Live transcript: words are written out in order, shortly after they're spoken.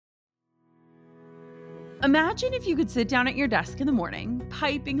Imagine if you could sit down at your desk in the morning,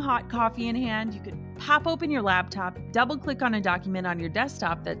 piping hot coffee in hand. You could pop open your laptop, double-click on a document on your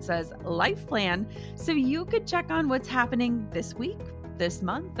desktop that says Life Plan, so you could check on what's happening this week, this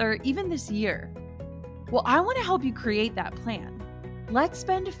month, or even this year. Well, I want to help you create that plan. Let's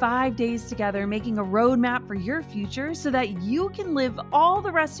spend 5 days together making a roadmap for your future so that you can live all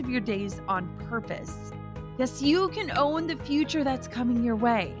the rest of your days on purpose. Yes, you can own the future that's coming your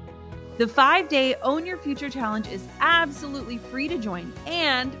way. The 5-day Own Your Future Challenge is absolutely free to join,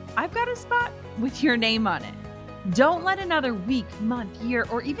 and I've got a spot with your name on it. Don't let another week, month, year,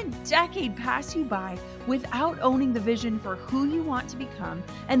 or even decade pass you by without owning the vision for who you want to become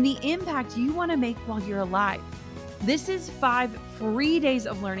and the impact you want to make while you're alive. This is 5 free days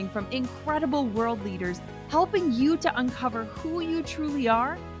of learning from incredible world leaders, helping you to uncover who you truly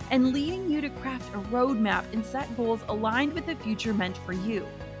are and leading you to craft a roadmap and set goals aligned with the future meant for you.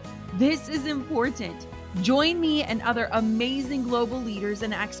 This is important. Join me and other amazing global leaders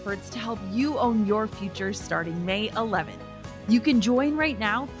and experts to help you own your future starting May 11th. You can join right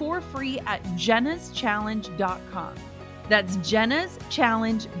now for free at jennaschallenge.com. That's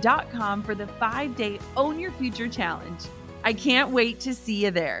jennaschallenge.com for the 5-day Own Your Future Challenge. I can't wait to see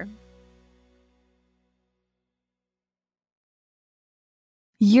you there.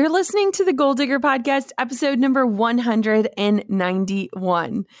 You're listening to the Goal Digger Podcast, episode number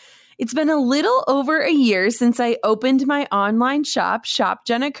 191. It's been a little over a year since I opened my online shop, Shop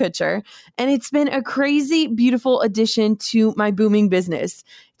Jenna Kutcher, and it's been a crazy, beautiful addition to my booming business.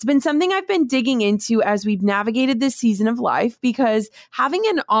 It's been something I've been digging into as we've navigated this season of life because having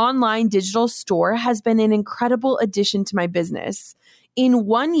an online digital store has been an incredible addition to my business. In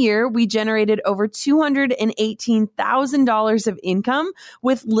 1 year, we generated over $218,000 of income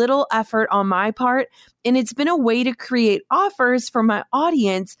with little effort on my part, and it's been a way to create offers for my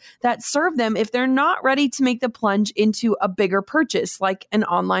audience that serve them if they're not ready to make the plunge into a bigger purchase, like an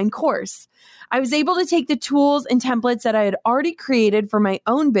online course. I was able to take the tools and templates that I had already created for my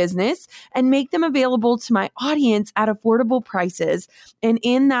own business and make them available to my audience at affordable prices. And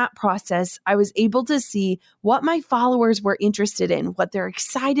in that process, I was able to see what my followers were interested in, what they're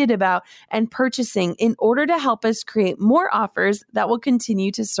excited about, and purchasing in order to help us create more offers that will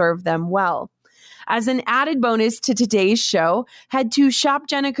continue to serve them well. As an added bonus to today's show, head to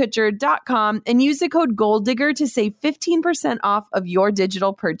shopjennakutcher.com and use the code GOLDDIGGER to save 15% off of your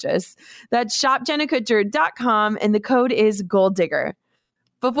digital purchase. That's shopjennakutcher.com and the code is GOLDDIGGER.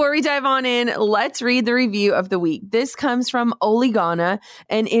 Before we dive on in, let's read the review of the week. This comes from Oligana,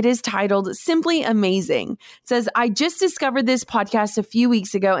 and it is titled Simply Amazing. It says, I just discovered this podcast a few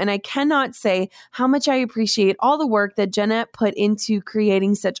weeks ago, and I cannot say how much I appreciate all the work that Jenna put into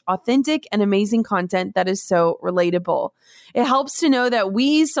creating such authentic and amazing content that is so relatable. It helps to know that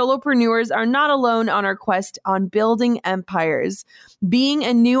we solopreneurs are not alone on our quest on building empires. Being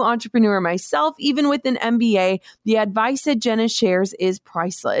a new entrepreneur myself, even with an MBA, the advice that Jenna shares is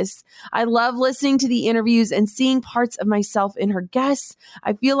priceless. I love listening to the interviews and seeing parts of myself in her guests.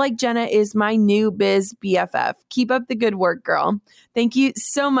 I feel like Jenna is my new biz BFF. Keep up the good work, girl. Thank you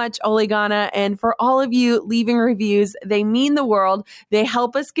so much, Oligana. And for all of you leaving reviews, they mean the world. They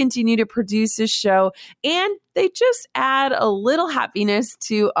help us continue to produce this show, and they just add a little happiness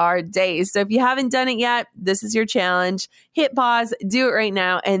to our days. So if you haven't done it yet, this is your challenge. Hit pause, do it right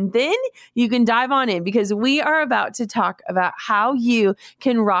now, and then you can dive on in because we are about to talk about how you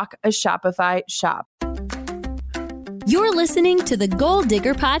can rock a Shopify shop. You're listening to the Goal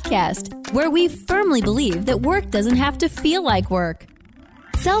Digger Podcast, where we firmly believe that work doesn't have to feel like work.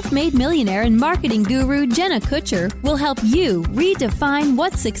 Self-made millionaire and marketing guru Jenna Kutcher will help you redefine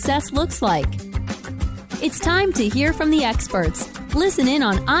what success looks like. It's time to hear from the experts, listen in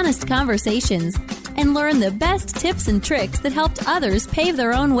on honest conversations, and learn the best tips and tricks that helped others pave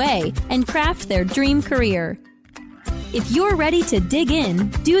their own way and craft their dream career. If you're ready to dig in,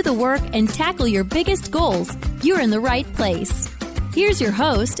 do the work, and tackle your biggest goals, you're in the right place. Here's your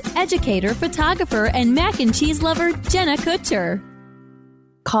host, educator, photographer, and mac and cheese lover, Jenna Kutcher.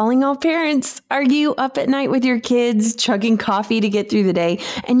 Calling all parents. Are you up at night with your kids, chugging coffee to get through the day,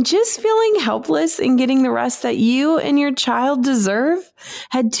 and just feeling helpless in getting the rest that you and your child deserve?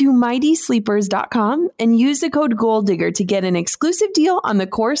 Head to mightysleepers.com and use the code GOALDIGGER to get an exclusive deal on the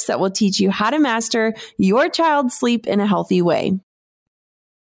course that will teach you how to master your child's sleep in a healthy way.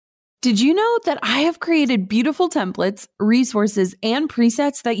 Did you know that I have created beautiful templates, resources, and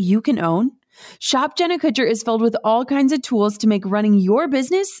presets that you can own? Shop Jenna Kutcher is filled with all kinds of tools to make running your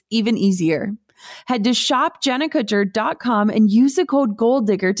business even easier. Head to shopjennakutcher.com and use the code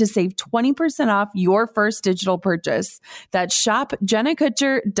GOLDDIGGER to save 20% off your first digital purchase. That's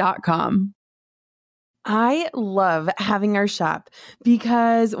shopjennakutcher.com. I love having our shop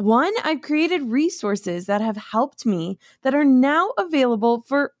because one, I've created resources that have helped me that are now available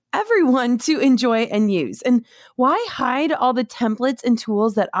for everyone to enjoy and use. And why hide all the templates and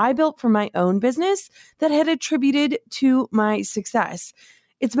tools that I built for my own business that had attributed to my success?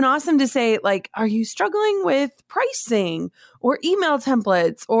 It's been awesome to say, like, are you struggling with pricing or email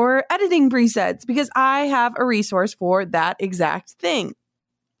templates or editing presets? Because I have a resource for that exact thing.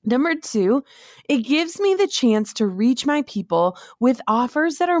 Number two, it gives me the chance to reach my people with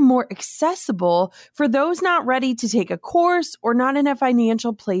offers that are more accessible for those not ready to take a course or not in a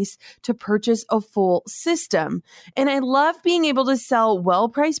financial place to purchase a full system. And I love being able to sell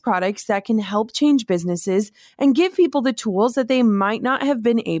well-priced products that can help change businesses and give people the tools that they might not have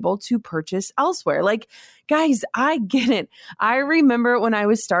been able to purchase elsewhere. Like, guys, I get it. I remember when I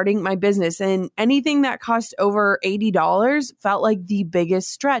was starting my business and anything that cost over $80 felt like the biggest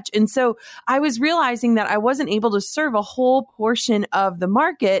stretch. And so I was realizing that I wasn't able to serve a whole portion of the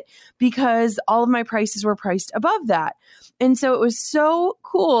market because all of my prices were priced above that. And so it was so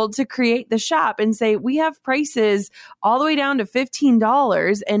cool to create the shop and say, we have prices all the way down to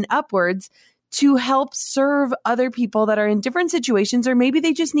 $15 and upwards to help serve other people that are in different situations, or maybe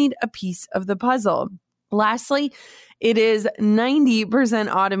they just need a piece of the puzzle. Lastly, it is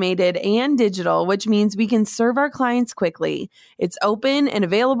 90% automated and digital, which means we can serve our clients quickly. It's open and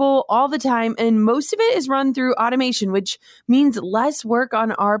available all the time, and most of it is run through automation, which means less work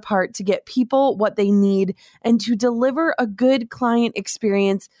on our part to get people what they need and to deliver a good client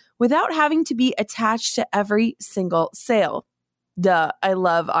experience without having to be attached to every single sale. Duh, I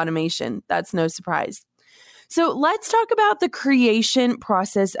love automation. That's no surprise. So let's talk about the creation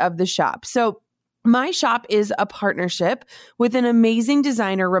process of the shop. So my shop is a partnership with an amazing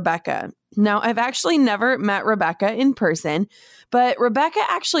designer, Rebecca. Now, I've actually never met Rebecca in person, but Rebecca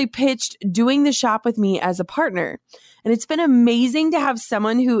actually pitched doing the shop with me as a partner. And it's been amazing to have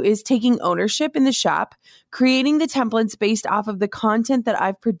someone who is taking ownership in the shop, creating the templates based off of the content that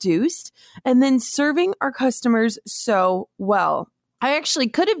I've produced, and then serving our customers so well. I actually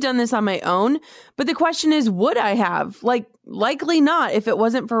could have done this on my own, but the question is, would I have? Likely not if it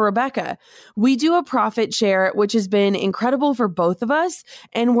wasn't for Rebecca. We do a profit share, which has been incredible for both of us.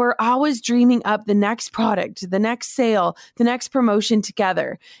 And we're always dreaming up the next product, the next sale, the next promotion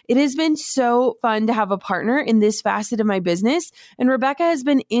together. It has been so fun to have a partner in this facet of my business. And Rebecca has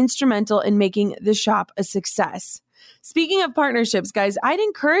been instrumental in making the shop a success. Speaking of partnerships, guys, I'd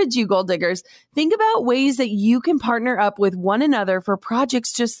encourage you, goal diggers, think about ways that you can partner up with one another for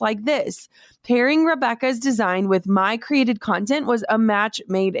projects just like this. Pairing Rebecca's design with my created content was a match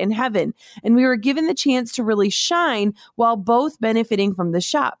made in heaven, and we were given the chance to really shine while both benefiting from the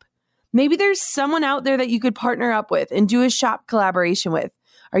shop. Maybe there's someone out there that you could partner up with and do a shop collaboration with.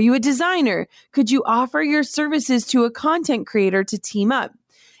 Are you a designer? Could you offer your services to a content creator to team up?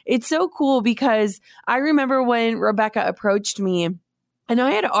 It's so cool because I remember when Rebecca approached me, and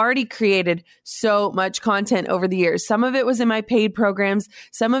I had already created so much content over the years. Some of it was in my paid programs.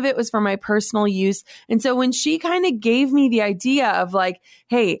 Some of it was for my personal use. And so when she kind of gave me the idea of like,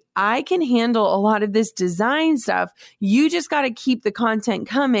 hey, I can handle a lot of this design stuff. You just got to keep the content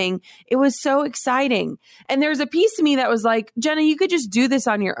coming. It was so exciting. And there's a piece of me that was like, Jenna, you could just do this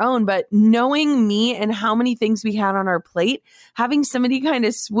on your own. But knowing me and how many things we had on our plate, having somebody kind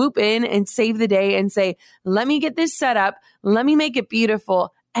of swoop in and save the day and say, let me get this set up. Let me make it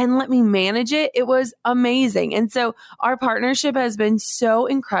beautiful and let me manage it. It was amazing. And so our partnership has been so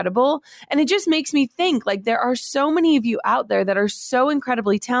incredible. And it just makes me think like there are so many of you out there that are so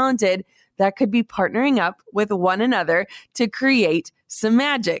incredibly talented that could be partnering up with one another to create some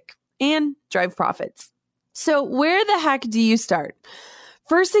magic and drive profits. So where the heck do you start?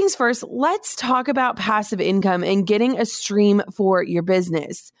 First things first, let's talk about passive income and getting a stream for your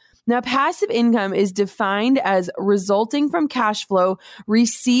business. Now, passive income is defined as resulting from cash flow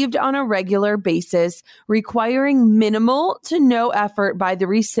received on a regular basis, requiring minimal to no effort by the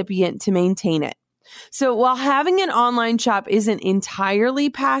recipient to maintain it. So while having an online shop isn't entirely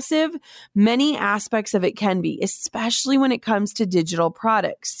passive, many aspects of it can be, especially when it comes to digital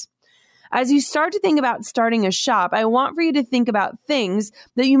products. As you start to think about starting a shop, I want for you to think about things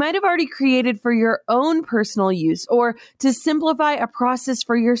that you might have already created for your own personal use or to simplify a process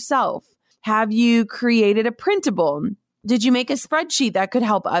for yourself. Have you created a printable? Did you make a spreadsheet that could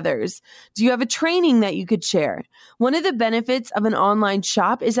help others? Do you have a training that you could share? One of the benefits of an online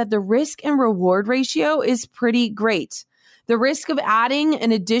shop is that the risk and reward ratio is pretty great. The risk of adding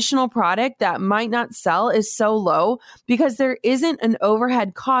an additional product that might not sell is so low because there isn't an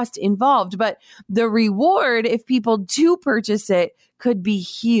overhead cost involved, but the reward, if people do purchase it, could be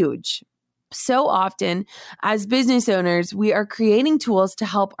huge. So often, as business owners, we are creating tools to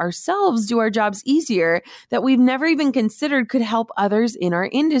help ourselves do our jobs easier that we've never even considered could help others in our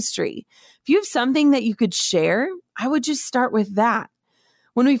industry. If you have something that you could share, I would just start with that.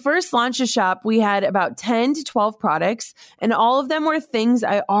 When we first launched a shop, we had about 10 to 12 products, and all of them were things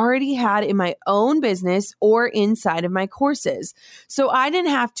I already had in my own business or inside of my courses. So I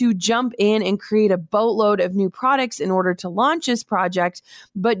didn't have to jump in and create a boatload of new products in order to launch this project,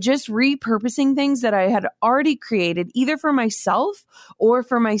 but just repurposing things that I had already created either for myself or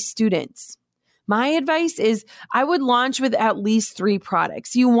for my students. My advice is I would launch with at least 3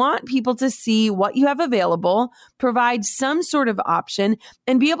 products. You want people to see what you have available, provide some sort of option,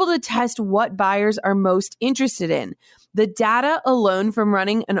 and be able to test what buyers are most interested in. The data alone from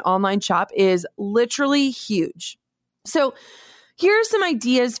running an online shop is literally huge. So here are some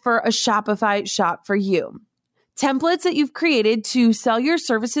ideas for a Shopify shop for you. Templates that you've created to sell your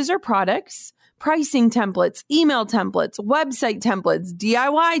services or products, pricing templates, email templates, website templates,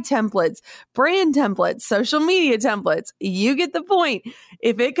 DIY templates, brand templates, social media templates. You get the point.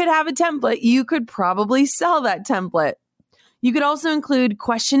 If it could have a template, you could probably sell that template. You could also include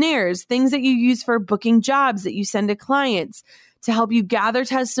questionnaires, things that you use for booking jobs that you send to clients to help you gather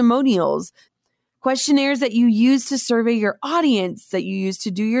testimonials, questionnaires that you use to survey your audience, that you use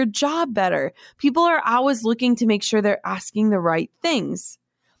to do your job better. People are always looking to make sure they're asking the right things.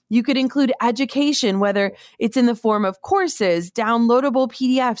 You could include education, whether it's in the form of courses, downloadable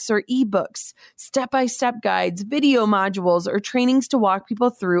PDFs or ebooks, step-by-step guides, video modules, or trainings to walk people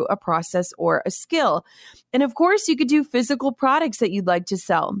through a process or a skill. And of course, you could do physical products that you'd like to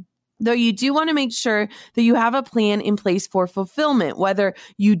sell. Though you do want to make sure that you have a plan in place for fulfillment, whether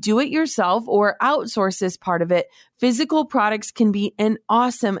you do it yourself or outsource this part of it. Physical products can be an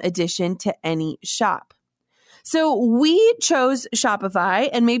awesome addition to any shop. So we chose Shopify,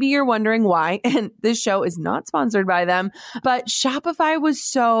 and maybe you're wondering why, and this show is not sponsored by them, but Shopify was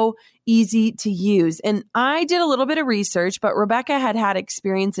so easy to use. And I did a little bit of research, but Rebecca had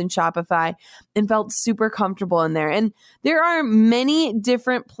experience in Shopify and felt super comfortable in there. And there are many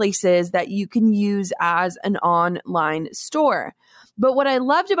different places that you can use as an online store. But what I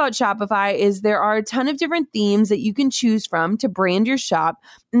loved about Shopify is there are a ton of different themes that you can choose from to brand your shop,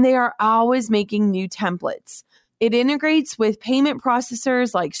 and they are always making new templates. It integrates with payment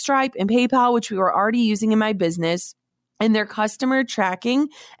processors like Stripe and PayPal, which we were already using in my business, and their customer tracking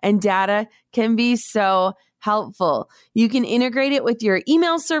and data can be so helpful. You can integrate it with your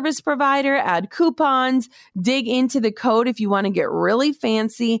email service provider, add coupons, dig into the code if you want to get really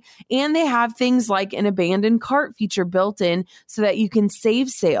fancy, and they have things like an abandoned cart feature built in so that you can save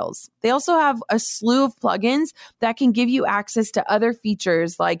sales. They also have a slew of plugins that can give you access to other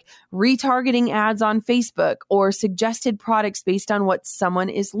features like retargeting ads on Facebook or suggested products based on what someone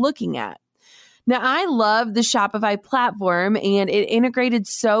is looking at. Now, I love the Shopify platform, and it integrated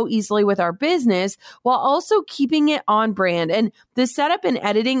so easily with our business while also keeping it on brand. And the setup and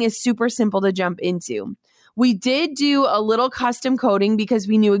editing is super simple to jump into. We did do a little custom coding because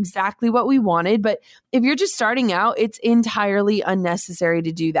we knew exactly what we wanted, but if you're just starting out, it's entirely unnecessary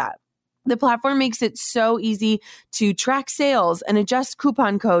to do that. The platform makes it so easy to track sales and adjust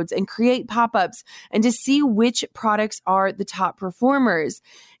coupon codes and create pop-ups and to see which products are the top performers.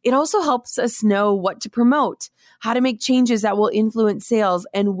 It also helps us know what to promote, how to make changes that will influence sales,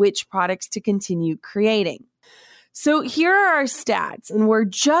 and which products to continue creating. So here are our stats, and we're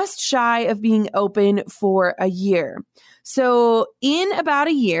just shy of being open for a year. So in about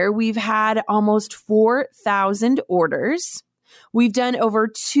a year, we've had almost 4,000 orders. We've done over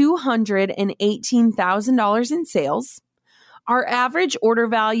 $218,000 in sales. Our average order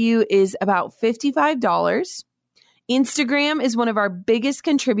value is about $55. Instagram is one of our biggest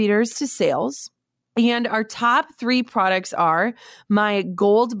contributors to sales. And our top 3 products are my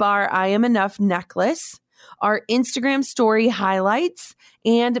Gold Bar I Am Enough necklace, our Instagram story highlights,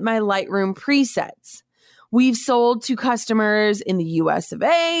 and my Lightroom presets. We've sold to customers in the US of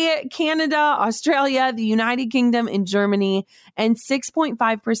A, Canada, Australia, the United Kingdom, and Germany, and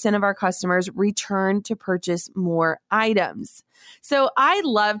 6.5% of our customers return to purchase more items. So I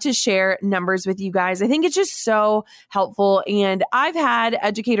love to share numbers with you guys. I think it's just so helpful. And I've had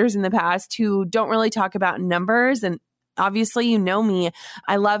educators in the past who don't really talk about numbers, and obviously, you know me,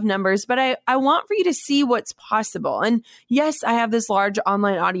 I love numbers, but I want for you to see what's possible. And yes, I have this large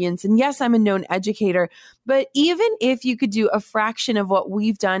online audience, and yes, I'm a known educator, but even if you could do a fraction of what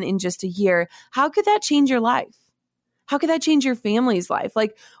we've done in just a year, how could that change your life? How could that change your family's life?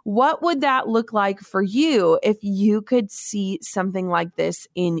 Like, what would that look like for you if you could see something like this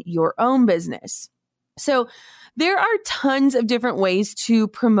in your own business? So There are tons of different ways to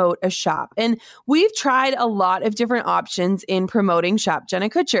promote a shop, and we've tried a lot of different options in promoting Shop Jenna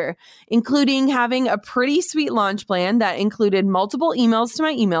Kutcher, including having a pretty sweet launch plan that included multiple emails to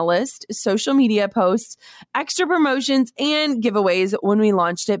my email list, social media posts, extra promotions, and giveaways when we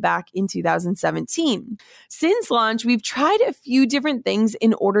launched it back in 2017. Since launch, we've tried a few different things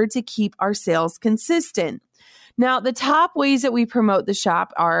in order to keep our sales consistent. Now, the top ways that we promote the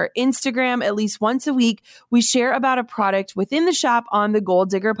shop are Instagram. At least once a week, we share about a product within the shop on the Goal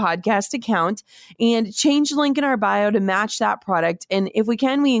Digger podcast account and change the link in our bio to match that product. And if we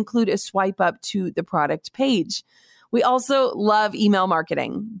can, we include a swipe up to the product page. We also love email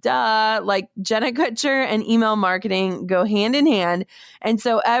marketing. Duh, like Jenna Kutcher and email marketing go hand in hand. And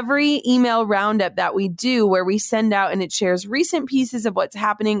so every email roundup that we do where we send out and it shares recent pieces of what's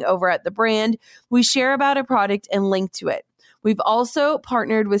happening over at the brand, we share about a product and link to it. We've also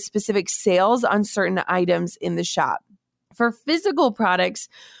partnered with specific sales on certain items in the shop. For physical products,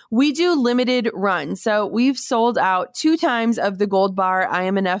 we do limited runs. So we've sold out 2 times of the Gold Bar I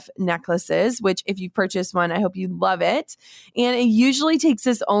Am Enough necklaces, which if you purchase one, I hope you love it. And it usually takes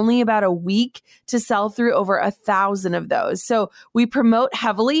us only about a week to sell through over 1,000 of those. So we promote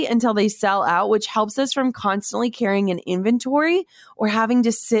heavily until they sell out, which helps us from constantly carrying an inventory or having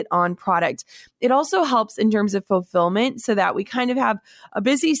to sit on product. It also helps in terms of fulfillment so that we kind of have a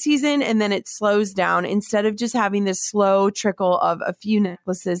busy season and then it slows down instead of just having this slow trickle of a few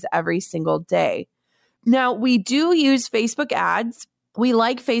necklaces every single day. Now, we do use Facebook ads. We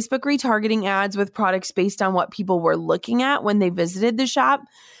like Facebook retargeting ads with products based on what people were looking at when they visited the shop.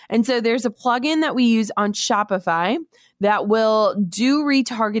 And so there's a plugin that we use on Shopify that will do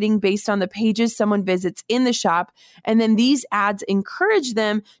retargeting based on the pages someone visits in the shop. And then these ads encourage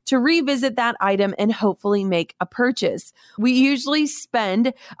them to revisit that item and hopefully make a purchase. We usually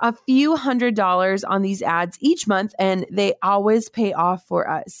spend a few $100s on these ads each month, and they always pay off for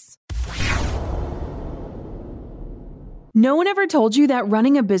us. No one ever told you that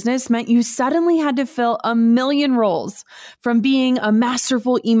running a business meant you suddenly had to fill a million roles. From being a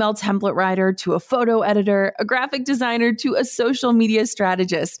masterful email template writer to a photo editor, a graphic designer to a social media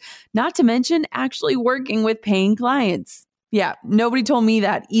strategist, not to mention actually working with paying clients. Yeah, nobody told me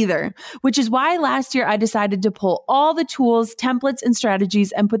that either, which is why last year I decided to pull all the tools, templates, and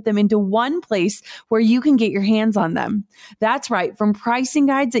strategies and put them into one place where you can get your hands on them. That's right, from pricing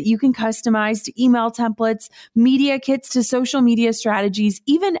guides that you can customize to email templates, media kits to social media strategies,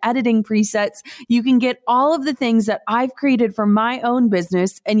 even editing presets, you can get all of the things that I've created for my own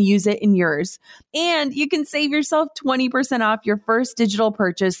business and use it in yours. And you can save yourself 20% off your first digital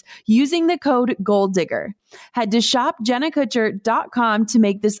purchase using the code GOLDDIGGER. Head to shopjennakutcher.com to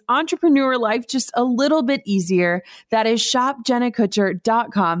make this entrepreneur life just a little bit easier. That is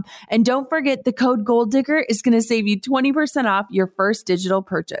shopjennakutcher.com. And don't forget the code GOLDDIGGER is going to save you 20% off your first digital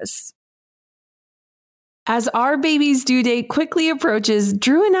purchase. As our baby's due date quickly approaches,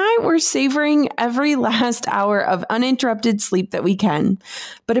 Drew and I were savoring every last hour of uninterrupted sleep that we can.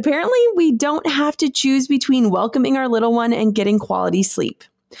 But apparently we don't have to choose between welcoming our little one and getting quality sleep.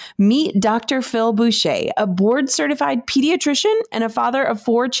 Meet Dr. Phil Boucher, a board-certified pediatrician and a father of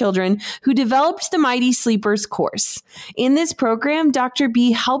 4 children who developed the Mighty Sleepers course. In this program, Dr.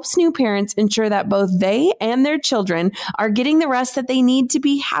 B helps new parents ensure that both they and their children are getting the rest that they need to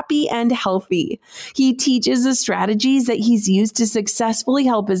be happy and healthy. He teaches the strategies that he's used to successfully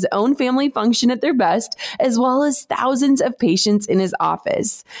help his own family function at their best, as well as thousands of patients in his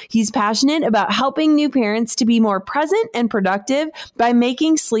office. He's passionate about helping new parents to be more present and productive by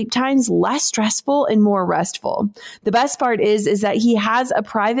making sleep times less stressful and more restful. The best part is that he has a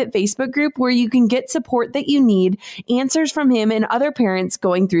private Facebook group where you can get support that you need, answers from him and other parents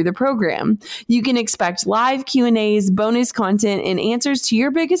going through the program. You can expect live Q&As, bonus content, and answers to your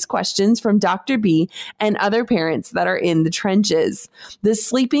biggest questions from Dr. B and other parents that are in the trenches. The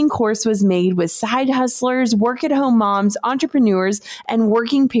sleeping course was made with side hustlers, work-at-home moms, entrepreneurs, and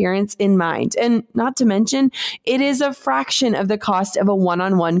working parents in mind. And not to mention, it is a fraction of the cost of a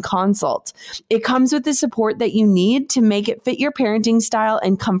one-on-one consult. It comes with the support that you need to make it fit your parenting style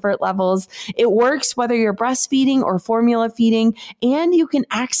and comfort levels. It works whether you're breastfeeding or formula feeding, and you can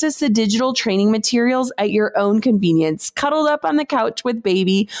access the digital training materials at your own convenience, cuddled up on the couch with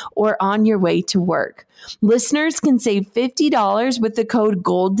baby or on your way to work. Listeners can save $50 with the code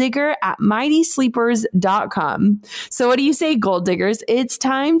GOLDDIGGER at mightysleepers.com. So what do you say, Gold Diggers? It's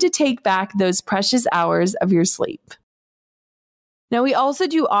time to take back those precious hours of your sleep. Now, we also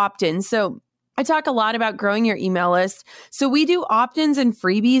do opt-ins. So I talk a lot about growing your email list. So we do opt-ins and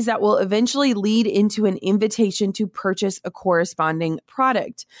freebies that will eventually lead into an invitation to purchase a corresponding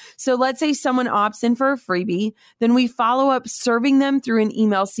product. So let's say someone opts in for a freebie, then we follow up serving them through an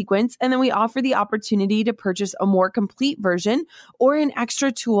email sequence, and then we offer the opportunity to purchase a more complete version or an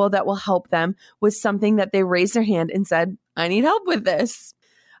extra tool that will help them with something that they raised their hand and said, I need help with this.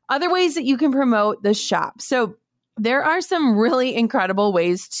 Other ways that you can promote the shop. So there are some really incredible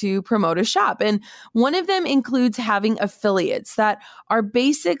ways to promote a shop. And one of them includes having affiliates that are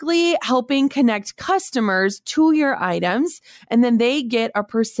basically helping connect customers to your items, and then they get a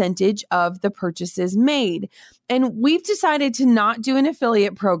percentage of the purchases made. And we've decided to not do an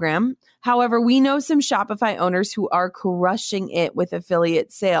affiliate program. However, we know some Shopify owners who are crushing it with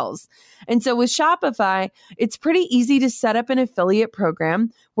affiliate sales. And so with Shopify, it's pretty easy to set up an affiliate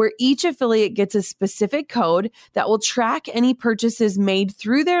program where each affiliate gets a specific code that will track any purchases made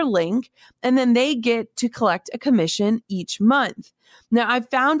through their link, and then they get to collect a commission each month. Now, I've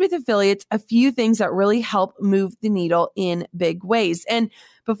found with affiliates a few things that really help move the needle in big ways. And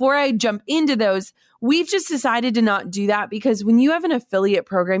before I jump into those, we've just decided to not do that because when you have an affiliate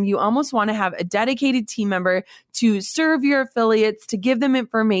program, you almost want to have a dedicated team member to serve your affiliates, to give them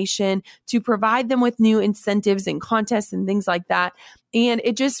information, to provide them with new incentives and contests and things like that. And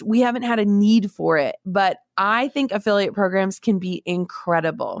we haven't had a need for it, but I think affiliate programs can be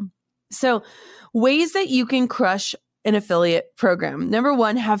incredible. So ways that you can crush an affiliate program. Number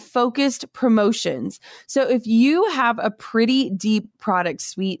one, have focused promotions. So if you have a pretty deep product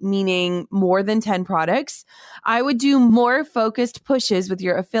suite, meaning more than 10 products, I would do more focused pushes with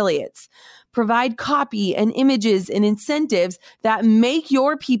your affiliates. Provide copy and images and incentives that make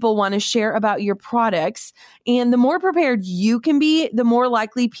your people want to share about your products. And the more prepared you can be, the more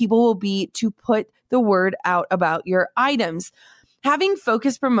likely people will be to put the word out about your items. Having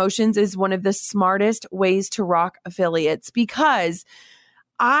focused promotions is one of the smartest ways to rock affiliates because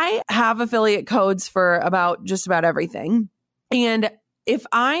I have affiliate codes for just about everything. And if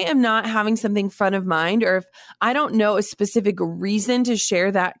I am not having something front of mind, or if I don't know a specific reason to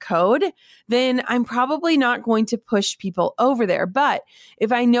share that code, then I'm probably not going to push people over there. But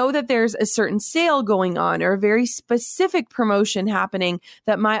if I know that there's a certain sale going on or a very specific promotion happening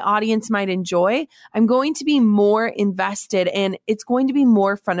that my audience might enjoy, I'm going to be more invested and it's going to be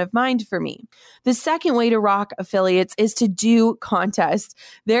more front of mind for me. The second way to rock affiliates is to do contests.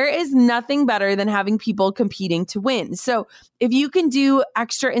 There is nothing better than having people competing to win. So if you can do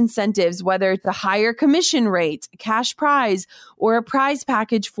extra incentives, whether it's a higher commission rate, cash prize, or a prize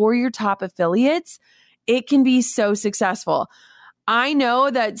package for your top affiliates, it can be so successful. I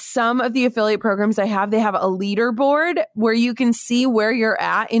know that some of the affiliate programs they have a leaderboard where you can see where you're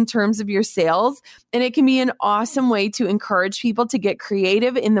at in terms of your sales. And it can be an awesome way to encourage people to get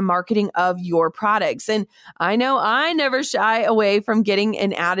creative in the marketing of your products. And I know I never shy away from getting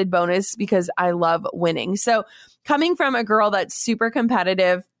an added bonus because I love winning. So coming from a girl that's super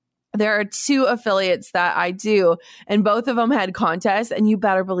competitive, there are 2 affiliates that I do, and both of them had contests, and you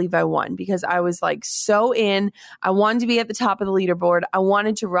better believe I won because I was like so in. I wanted to be at the top of the leaderboard. I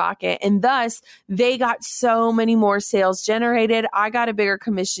wanted to rock it. And thus, they got so many more sales generated. I got a bigger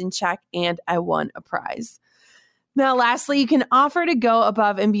commission check, and I won a prize. Now, lastly, you can offer to go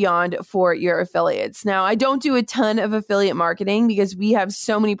above and beyond for your affiliates. Now, I don't do a ton of affiliate marketing because we have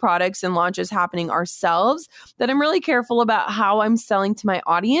so many products and launches happening ourselves that I'm really careful about how I'm selling to my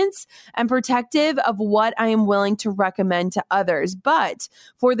audience and protective of what I am willing to recommend to others. But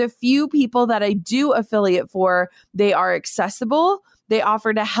for the few people that I do affiliate for, they are accessible. They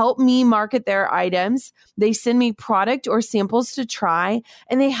offer to help me market their items. They send me product or samples to try,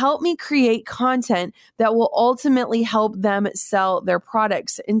 and they help me create content that will ultimately help them sell their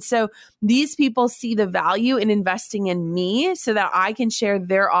products. And so these people see the value in investing in me so that I can share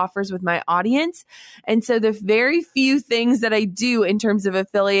their offers with my audience. And so the very few things that I do in terms of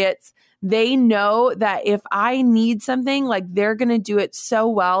affiliates, they know that if I need something, like they're going to do it so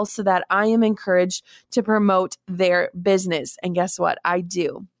well so that I am encouraged to promote their business. And guess what? I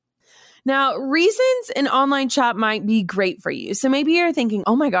do. Now, reasons an online shop might be great for you. So maybe you're thinking,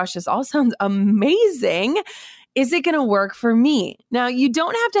 oh my gosh, this all sounds amazing. Is it going to work for me? Now, you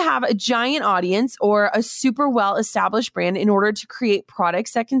don't have to have a giant audience or a super well-established brand in order to create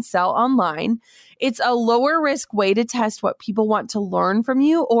products that can sell online. It's a lower risk way to test what people want to learn from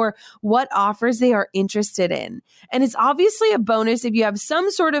you or what offers they are interested in. And it's obviously a bonus if you have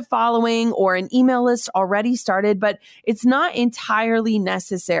some sort of following or an email list already started, but it's not entirely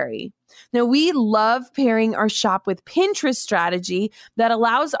necessary. Now, we love pairing our shop with Pinterest strategy that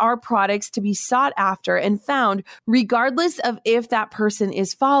allows our products to be sought after and found regardless of if that person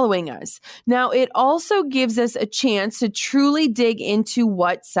is following us. Now, it also gives us a chance to truly dig into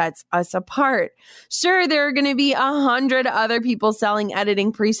what sets us apart. Sure, there are going to be 100 other people selling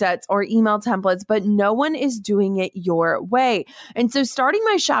editing presets or email templates, but no one is doing it your way. And so starting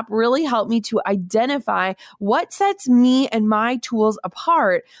my shop really helped me to identify what sets me and my tools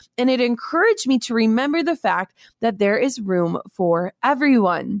apart. And it encouraged me to remember the fact that there is room for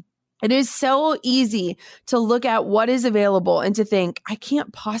everyone. It is so easy to look at what is available and to think, I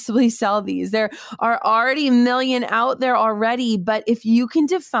can't possibly sell these. There are already a million out there already. But if you can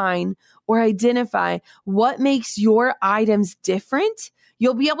define or identify what makes your items different,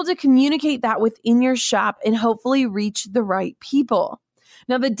 you'll be able to communicate that within your shop and hopefully reach the right people.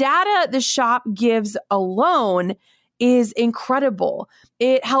 Now, the data the shop gives alone is incredible.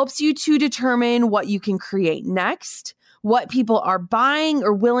 It helps you to determine what you can create next, what people are buying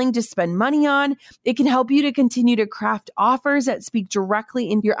or willing to spend money on. It can help you to continue to craft offers that speak directly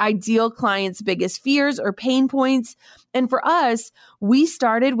into your ideal client's biggest fears or pain points. And for us, we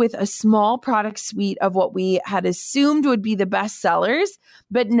started with a small product suite of what we had assumed would be the best sellers.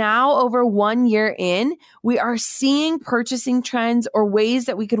 But now, over 1 year in, we are seeing purchasing trends or ways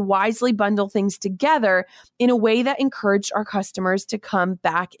that we could wisely bundle things together in a way that encouraged our customers to come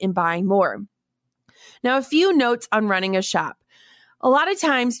back and buy more. Now, a few notes on running a shop. A lot of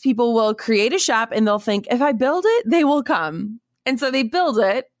times people will create a shop and they'll think, if I build it, they will come. And so they build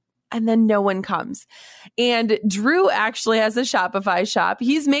it and then no one comes. And Drew actually has a Shopify shop.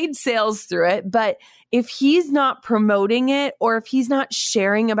 He's made sales through it, but if he's not promoting it or if he's not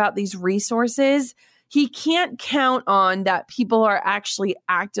sharing about these resources, he can't count on that people are actually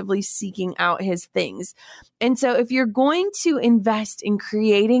actively seeking out his things. And so if you're going to invest in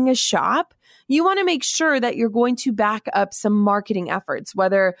creating a shop, you want to make sure that you're going to back up some marketing efforts,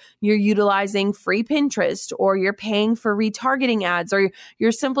 whether you're utilizing free Pinterest or you're paying for retargeting ads or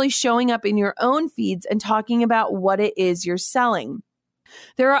you're simply showing up in your own feeds and talking about what it is you're selling.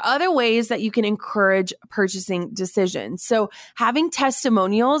 There are other ways that you can encourage purchasing decisions. So having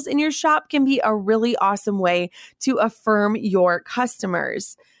testimonials in your shop can be a really awesome way to affirm your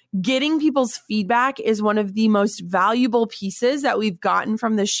customers. Getting people's feedback is one of the most valuable pieces that we've gotten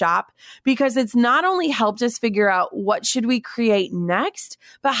from the shop because it's not only helped us figure out what should we create next,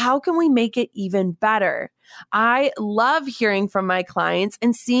 but how can we make it even better? I love hearing from my clients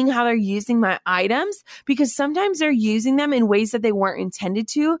and seeing how they're using my items because sometimes they're using them in ways that they weren't intended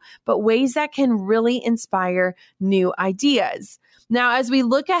to, but ways that can really inspire new ideas. Now, as we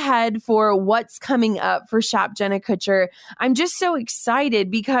look ahead for what's coming up for Shop Jenna Kutcher, I'm just so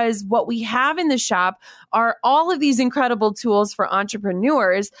excited because what we have in the shop are all of these incredible tools for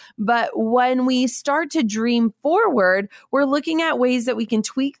entrepreneurs. But when we start to dream forward, we're looking at ways that we can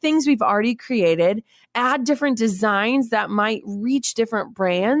tweak things we've already created, add different designs that might reach different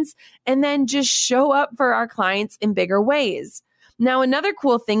brands, and then just show up for our clients in bigger ways. Now, another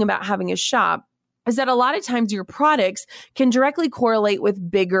cool thing about having a shop is that a lot of times your products can directly correlate with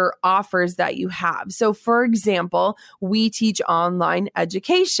bigger offers that you have. So for example, we teach online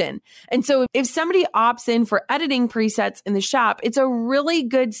education. And so if somebody opts in for editing presets in the shop, it's a really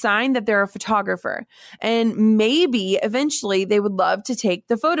good sign that they're a photographer. And maybe eventually they would love to take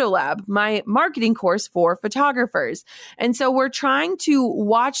the Photo Lab, my marketing course for photographers. And so we're trying to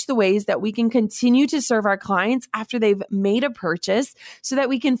watch the ways that we can continue to serve our clients after they've made a purchase so that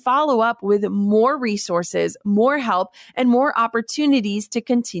we can follow up with more resources, more help, and more opportunities to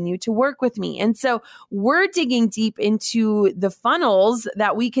continue to work with me. And so we're digging deep into the funnels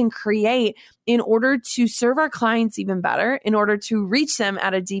that we can create in order to serve our clients even better, in order to reach them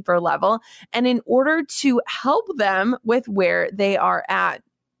at a deeper level, and in order to help them with where they are at.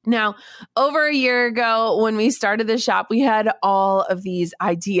 Now, over a year ago, when we started the shop, we had all of these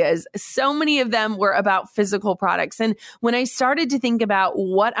ideas. So many of them were about physical products. And when I started to think about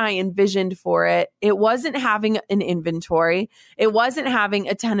what I envisioned for it, it wasn't having an inventory. It wasn't having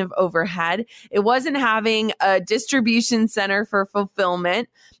a ton of overhead. It wasn't having a distribution center for fulfillment.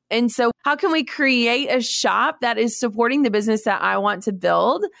 And so how can we create a shop that is supporting the business that I want to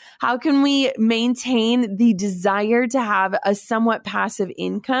build? How can we maintain the desire to have a somewhat passive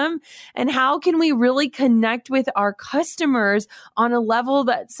income? And how can we really connect with our customers on a level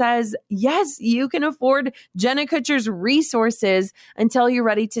that says, yes, you can afford Jenna Kutcher's resources until you're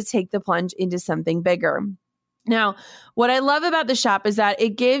ready to take the plunge into something bigger? Now, what I love about the shop is that it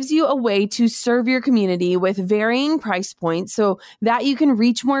gives you a way to serve your community with varying price points so that you can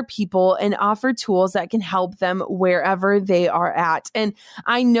reach more people and offer tools that can help them wherever they are at. And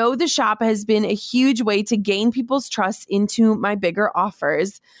I know the shop has been a huge way to gain people's trust into my bigger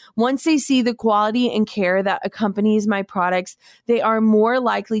offers. Once they see the quality and care that accompanies my products, they are more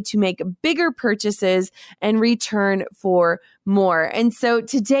likely to make bigger purchases and return for more. And so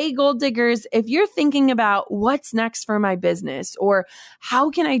today, Goal Diggers, if you're thinking about what's next for my business, or how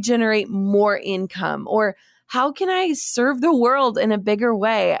can I generate more income, or how can I serve the world in a bigger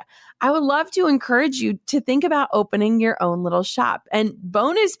way, I would love to encourage you to think about opening your own little shop. And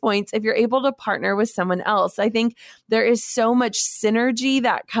bonus points if you're able to partner with someone else. I think there is so much synergy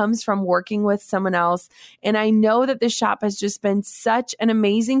that comes from working with someone else. And I know that the shop has just been such an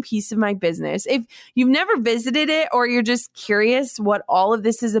amazing piece of my business. If you've never visited it or you're just curious what all of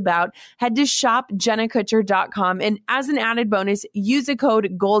this is about, head to shopjennakutcher.com. And as an added bonus, use the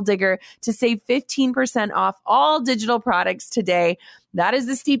code GOALDIGGER to save 15% off all digital products today. That is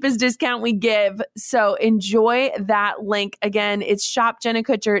the steepest discount we give. So enjoy that link. Again, it's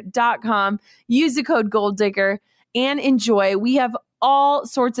shopjennakutcher.com. Use the code GOALDIGGER and enjoy. We have all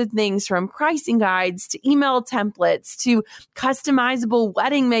sorts of things from pricing guides to email templates to customizable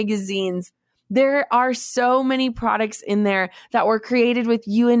wedding magazines. There are so many products in there that were created with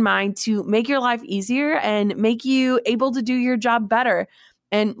you in mind to make your life easier and make you able to do your job better.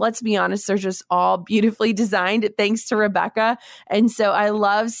 And let's be honest, they're just all beautifully designed thanks to Rebecca. And so I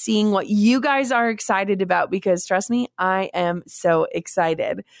love seeing what you guys are excited about because trust me, I am so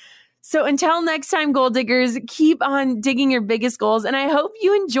excited. So until next time, Goal Diggers, keep on digging your biggest goals. And I hope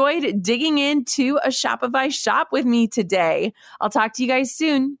you enjoyed digging into a Shopify shop with me today. I'll talk to you guys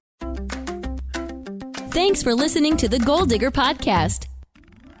soon. Thanks for listening to the Goal Digger Podcast.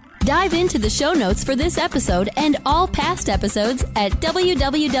 Dive into the show notes for this episode and all past episodes at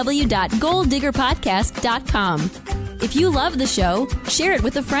www.goaldiggerpodcast.com. If you love the show, share it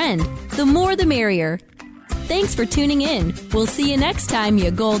with a friend. The more the merrier. Thanks for tuning in. We'll see you next time, you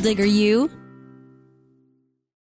Goal Digger you.